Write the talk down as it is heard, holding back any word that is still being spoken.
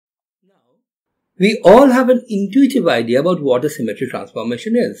we all have an intuitive idea about what a symmetry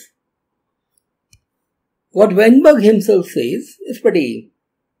transformation is. What Weinberg himself says is pretty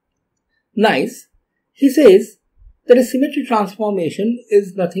nice. He says that a symmetry transformation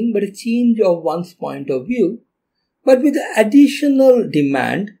is nothing but a change of one's point of view, but with the additional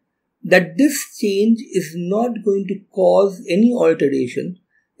demand that this change is not going to cause any alteration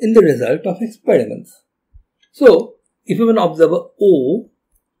in the result of experiments. So, if you have an observer O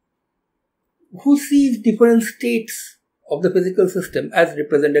who sees different states of the physical system as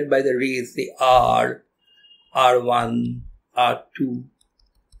represented by the rays, say R, R1, R2,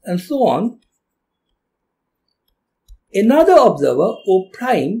 and so on, another observer, O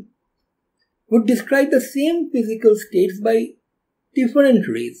prime, would describe the same physical states by different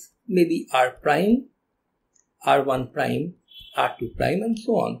rays, maybe R prime, R1 prime, R2 prime, and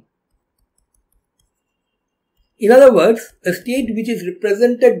so on. In other words, a state which is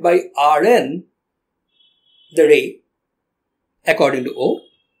represented by Rn, the ray, according to O,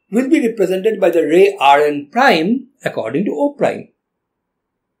 will be represented by the ray Rn prime according to O prime.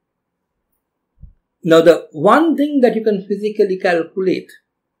 Now, the one thing that you can physically calculate,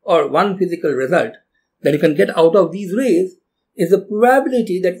 or one physical result that you can get out of these rays, is the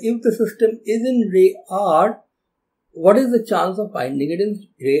probability that if the system is in ray R, what is the chance of finding it in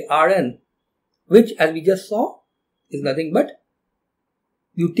ray Rn, which, as we just saw, is nothing but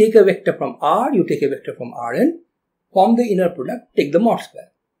you take a vector from R, you take a vector from Rn, form the inner product, take the mod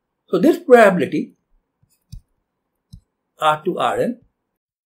square. So this probability, R to Rn,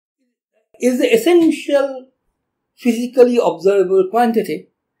 is the essential physically observable quantity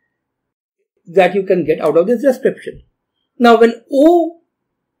that you can get out of this description. Now, when O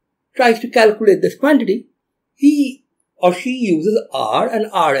tries to calculate this quantity, he or she uses R and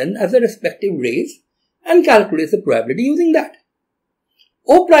Rn as the respective rays and calculates the probability using that.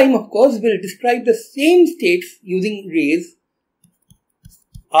 O prime, of course, will describe the same states using rays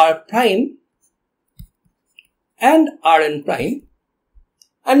R prime and Rn prime,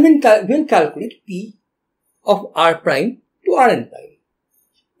 and will calculate P of R prime to Rn prime.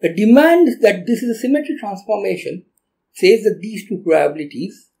 The demand that this is a symmetry transformation says that these two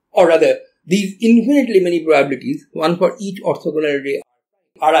probabilities, or rather these infinitely many probabilities, one for each orthogonal ray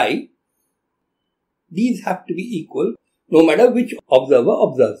Ri, these have to be equal no matter which observer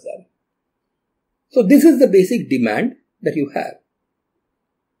observes them. So this is the basic demand that you have.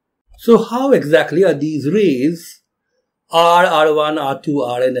 So how exactly are these rays R, R1,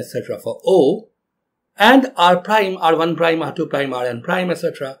 R2, Rn, etc. for O, and R prime, R1 prime, R2 prime, Rn prime,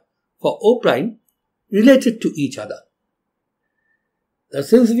 etc. for O prime related to each other? Now,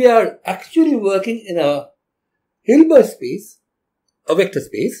 since we are actually working in a Hilbert space, a vector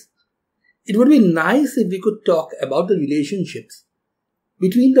space, it would be nice if we could talk about the relationships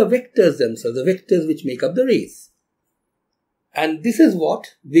between the vectors themselves, the vectors which make up the rays. And this is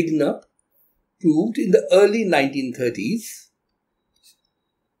what Wigner proved in the early 1930s,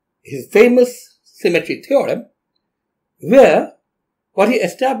 his famous Symmetry Theorem, where what he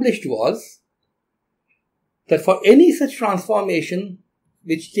established was that for any such transformation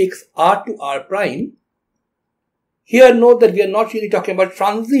which takes R to R prime, here note that we are not really talking about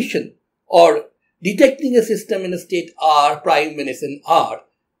transition or detecting a system in a state R prime when it's in R.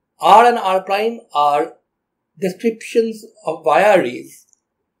 R and R prime are descriptions of via rays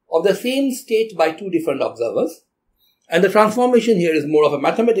of the same state by two different observers, and the transformation here is more of a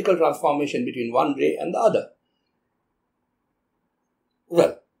mathematical transformation between one ray and the other.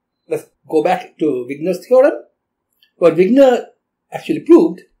 Well, let's go back to Wigner's theorem. What Wigner actually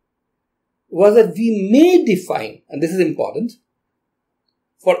proved was that we may define, and this is important,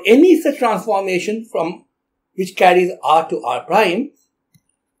 for any such transformation from which carries R to R prime,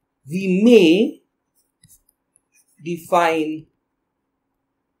 we may define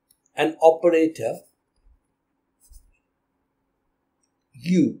an operator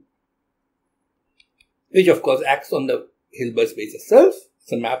U, which of course acts on the Hilbert space itself.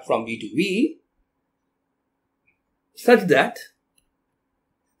 It's a map from V to V, such that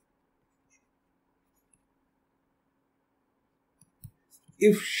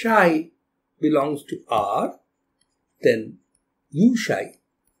if psi belongs to R, then U psi,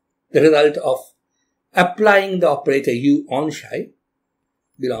 the result of applying the operator U on psi,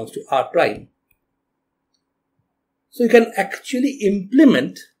 belongs to R prime. So you can actually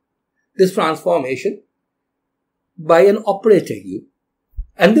implement this transformation by an operator U.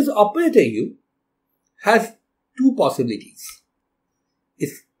 And this operator U has two possibilities.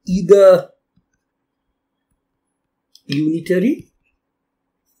 It's either unitary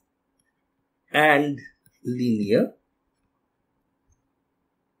and linear.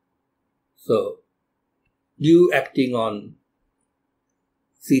 So u acting on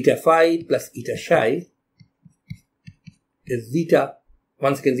zeta phi plus eta psi is zeta.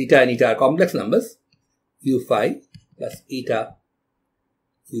 Once again, zeta and eta are complex numbers. U phi plus eta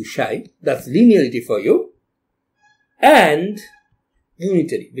u psi. That's linearity for you. And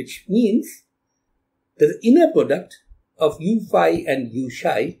unitary, which means that the inner product of u phi and u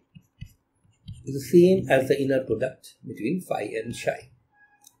psi is the same as the inner product between phi and psi.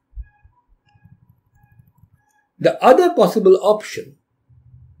 The other possible option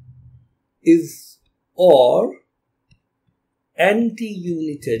is or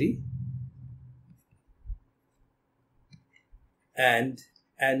anti-unitary and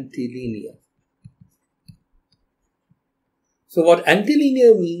antilinear. So what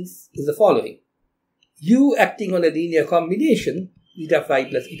antilinear means is the following. U acting on a linear combination, eta phi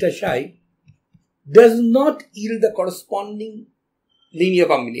plus eta psi, does not yield the corresponding linear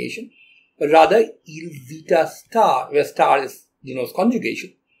combination, but rather yields zeta star, where star denotes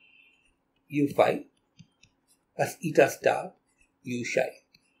conjugation, u phi plus eta star u psi.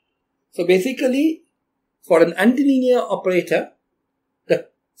 So basically, for an antilinear operator, the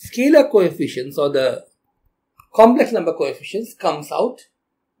scalar coefficients or the complex number coefficients comes out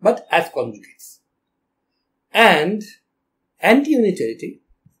but as conjugates. And anti-unitarity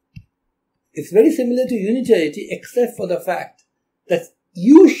is very similar to unitarity except for the fact that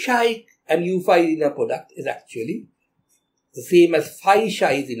u psi and u phi inner product is actually the same as phi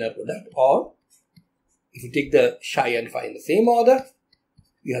psi's inner product, or if you take the psi and phi in the same order,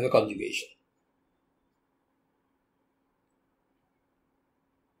 you have a conjugation.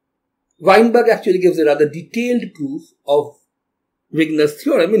 Weinberg actually gives a rather detailed proof of Wigner's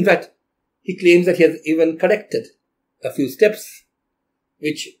theorem. In fact, he claims that he has even corrected a few steps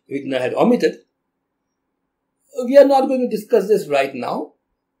which Wigner had omitted. We are not going to discuss this right now.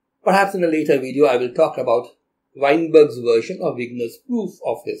 Perhaps in a later video I will talk about Weinberg's version of Wigner's proof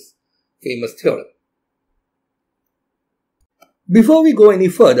of his famous theorem. Before we go any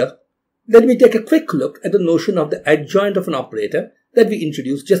further, let me take a quick look at the notion of the adjoint of an operator that we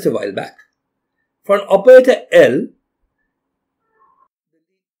introduced just a while back. For an operator L,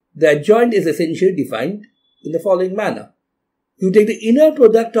 the adjoint is essentially defined in the following manner. You take the inner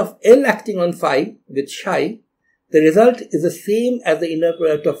product of L acting on phi with psi. The result is the same as the inner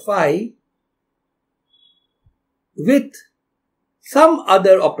product of phi with some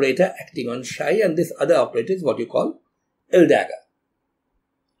other operator acting on psi, and this other operator is what you call L dagger.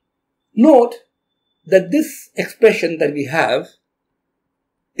 Note that this expression that we have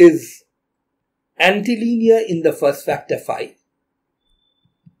is antilinear in the first factor phi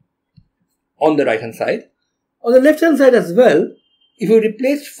on the right hand side. On the left hand side as well, if you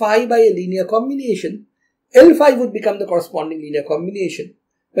replace phi by a linear combination, L phi would become the corresponding linear combination.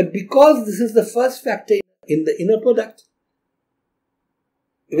 But because this is the first factor in the inner product,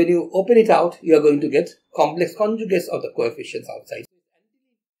 when you open it out, you are going to get complex conjugates of the coefficients outside.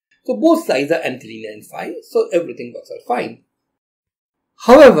 So both sides are antilinear in phi, so everything works out fine.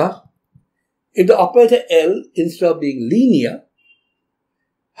 However, if the operator L, instead of being linear,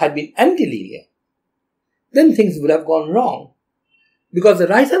 had been antilinear, then things would have gone wrong. Because the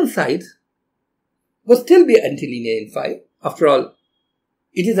right hand side would still be antilinear in phi. After all,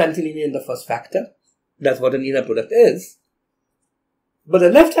 it is antilinear in the first factor. That's what an inner product is. But the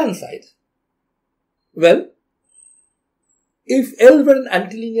left hand side, well, if L were an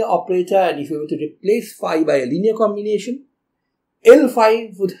antilinear operator and if you were to replace phi by a linear combination, L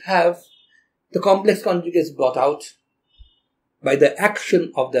phi would have the complex conjugates brought out by the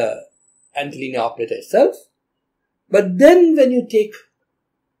action of the antilinear operator itself. But then when you take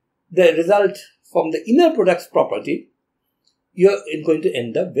the result from the inner product's property, you're going to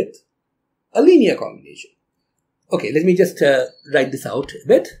end up with a linear combination. Okay, let me just write this out a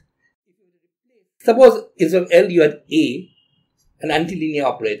bit. Suppose instead of L you had A, an antilinear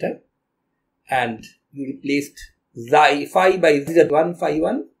operator, and you replaced phi by z1 phi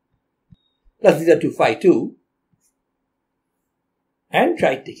 1 plus z2 phi 2 and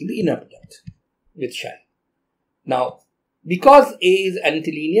tried taking the inner product with psi. Now, because A is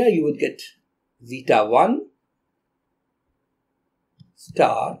antilinear, you would get zeta 1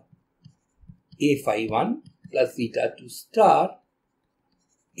 star A phi 1 plus zeta 2 star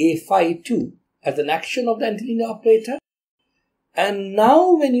A phi 2 as an action of the antilinear operator. And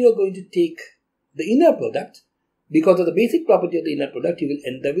now when you are going to take the inner product, because of the basic property of the inner product, you will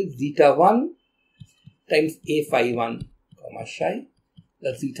end up with zeta 1 times A phi 1 comma psi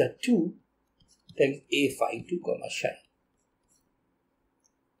plus zeta 2 times A phi 2 comma psi.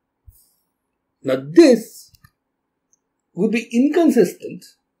 Now this would be inconsistent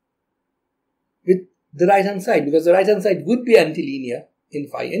with the right hand side, because the right hand side would be antilinear in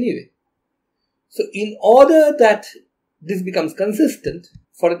phi anyway. So in order that this becomes consistent,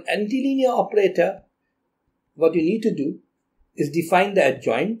 for an antilinear operator, what you need to do is define the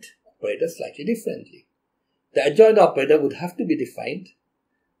adjoint operator slightly differently. The adjoint operator would have to be defined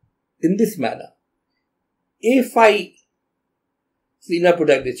in this manner. A phi inner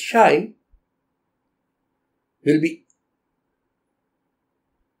product with psi will be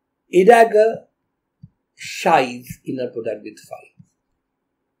A dagger psi's inner product with phi.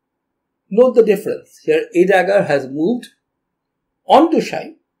 Note the difference. Here A dagger has moved onto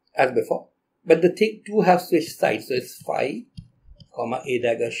psi as before, but the two have switched sides. So it's phi, A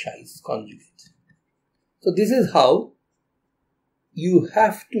dagger psi's conjugate. So this is how you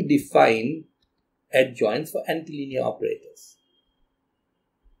have to define adjoints for antilinear operators.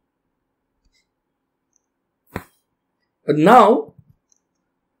 But now,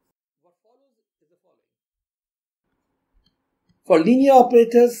 what follows is the following. For linear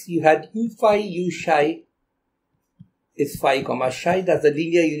operators, you had u phi, u psi is phi, psi. That's the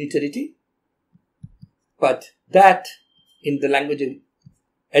linear unitarity. But that, in the language of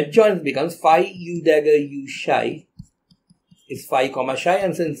adjoints, becomes phi, u dagger, u psi is phi, psi.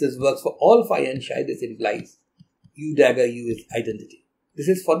 And since this works for all phi and psi, this implies u dagger, u is identity. This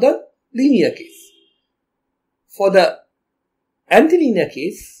is for the linear case. For the antilinear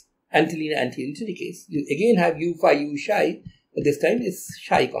case, antilinear anti-unitary case, you again have u phi, u psi, but this time it's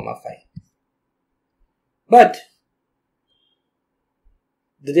psi, phi. But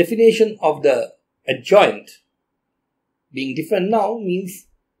the definition of the adjoint being different now means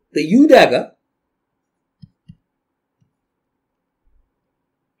the u dagger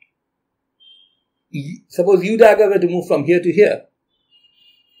suppose u dagger were to move from here to here,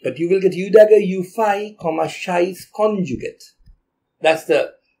 but you will get u dagger u phi, psi's conjugate. That's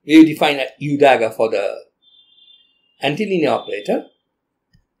the way you define a u dagger for the antilinear operator,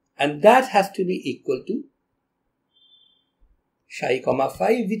 and that has to be equal to psi,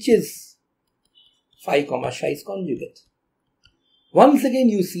 phi, which is phi, psi's conjugate. Once again,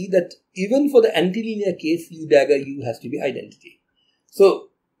 you see that even for the antilinear case, u dagger u has to be identity. So,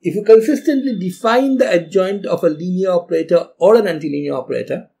 if you consistently define the adjoint of a linear operator or an antilinear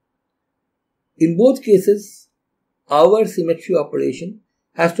operator, in both cases, our symmetry operation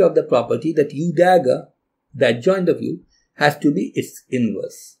has to have the property that u dagger, the adjoint of u, has to be its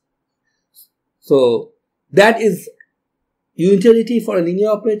inverse. So, that is unitarity for a linear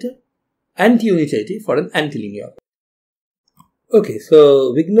operator, anti-unitarity for an antilinear operator. Okay,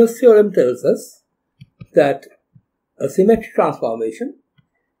 so Wigner's theorem tells us that a symmetry transformation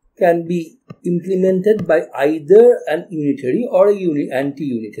can be implemented by either an unitary or a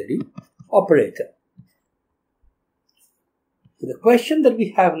anti-unitary operator. So the question that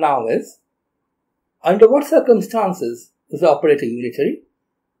we have now is, under what circumstances is the operator unitary,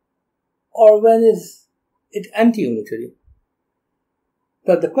 or when is it anti-unitary?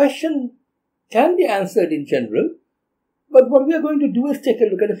 Now the question can be answered in general, but what we are going to do is take a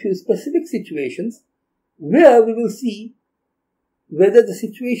look at a few specific situations where we will see whether the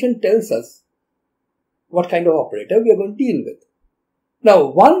situation tells us what kind of operator we are going to deal with. Now,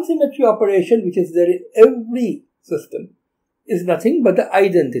 one symmetry operation which is there in every system is nothing but the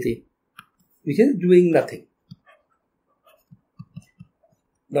identity, which is doing nothing.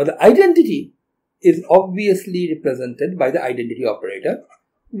 Now, the identity is obviously represented by the identity operator,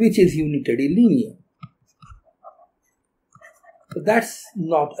 which is unitary linear. So that's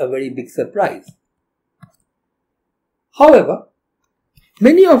not a very big surprise. However,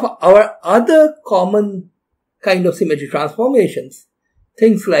 many of our other common kind of symmetry transformations,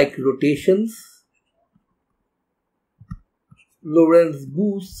 things like rotations, Lorentz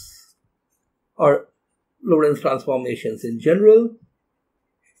boosts, or Lorentz transformations in general,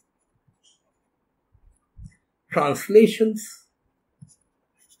 translations,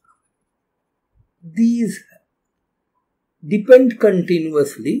 these depend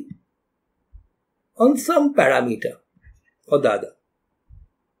continuously on some parameter or the other.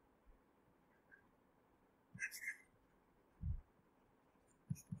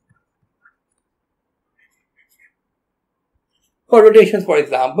 For rotations, for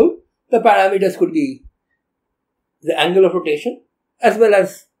example, the parameters could be the angle of rotation as well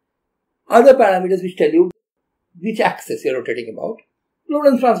as other parameters which tell you which axis you are rotating about.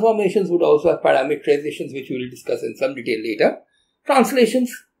 Lorentz transformations would also have parameterizations which we will discuss in some detail later.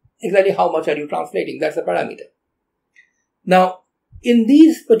 Translations, exactly how much are you translating, that's a parameter. Now, in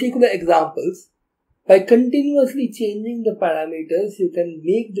these particular examples, by continuously changing the parameters, you can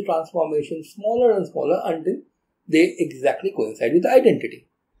make the transformation smaller and smaller until they exactly coincide with the identity.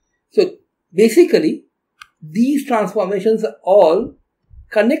 So, basically these transformations are all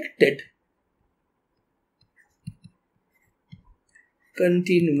connected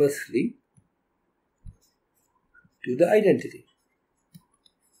continuously to the identity.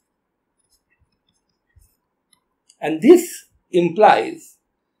 And this implies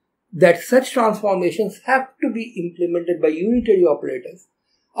that such transformations have to be implemented by unitary operators.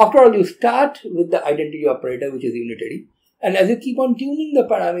 After all, you start with the identity operator, which is unitary, and as you keep on tuning the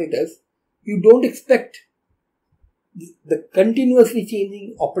parameters, you don't expect the continuously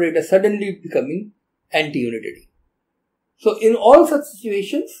changing operator suddenly becoming anti-unitary. So in all such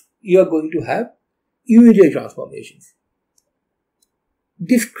situations, you are going to have unitary transformations.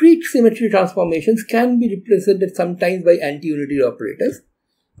 Discrete symmetry transformations can be represented sometimes by anti-unitary operators,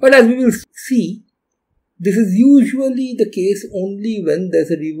 but as we will see, this is usually the case only when there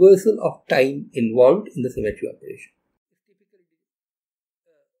is a reversal of time involved in the symmetry operation.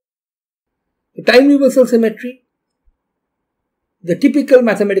 The time reversal symmetry, the typical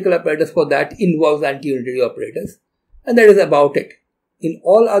mathematical apparatus for that involves anti-unitary operators, and that is about it. In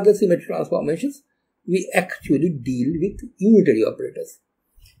all other symmetry transformations, we actually deal with unitary operators.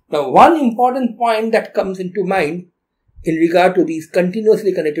 Now, one important point that comes into mind in regard to these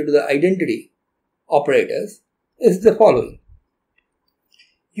continuously connected to the identity operators is the following.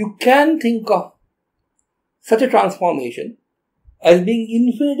 You can think of such a transformation as being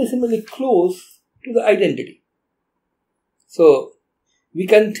infinitesimally close to the identity. So, we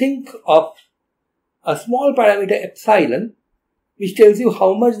can think of a small parameter epsilon which tells you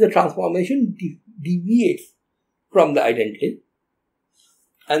how much the transformation deviates from the identity.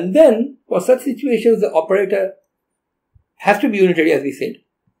 And then, for such situations, the operator has to be unitary, as we said.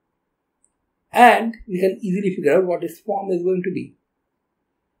 And we can easily figure out what its form is going to be.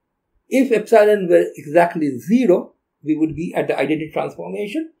 If epsilon were exactly 0, we would be at the identity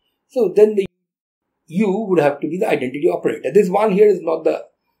transformation. So then the U would have to be the identity operator. This one here is not the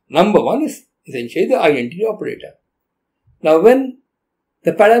number one, is essentially the identity operator. Now when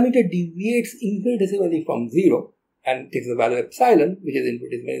the parameter deviates infinitesimally from 0 and takes the value epsilon, which is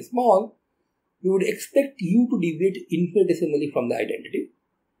infinitesimally small, we would expect U to deviate infinitesimally from the identity.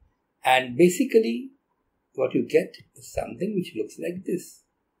 And basically, what you get is something which looks like this.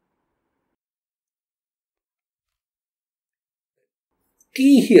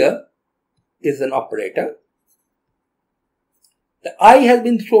 T here is an operator. The I has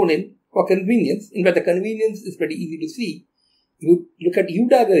been thrown in for convenience. In fact, the convenience is pretty easy to see. You look at U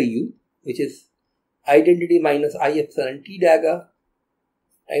dagger U, which is identity minus I epsilon T dagger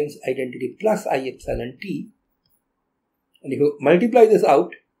times identity plus I epsilon T. And if you multiply this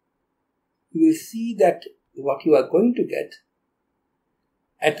out, you will see that what you are going to get,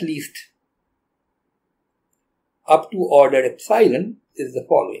 at least up to order epsilon, is the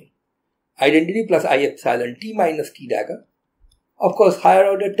following. Identity plus I epsilon T minus T dagger. Of course, higher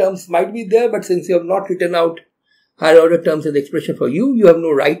order terms might be there, but since you have not written out higher order terms in the expression for U, you have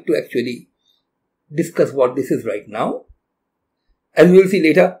no right to actually discuss what this is right now. As we will see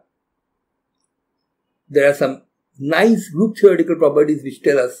later, there are some nice group theoretical properties which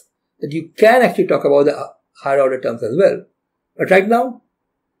tell us that you can actually talk about the higher order terms as well. But right now,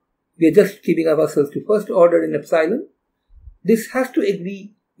 we are just keeping ourselves to first order in epsilon. This has to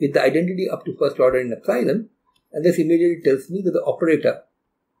agree with the identity up to first order in epsilon, and this immediately tells me that the operator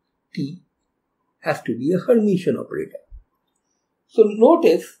T has to be a Hermitian operator. So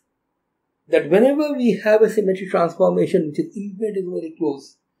notice that whenever we have a symmetry transformation which is infinitesimally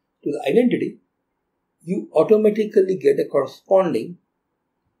close to the identity, you automatically get a corresponding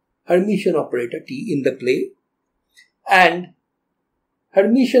Hermitian operator T in the play, and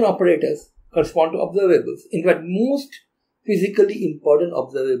Hermitian operators correspond to observables. In fact, most physically important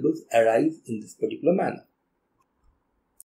observables arise in this particular manner.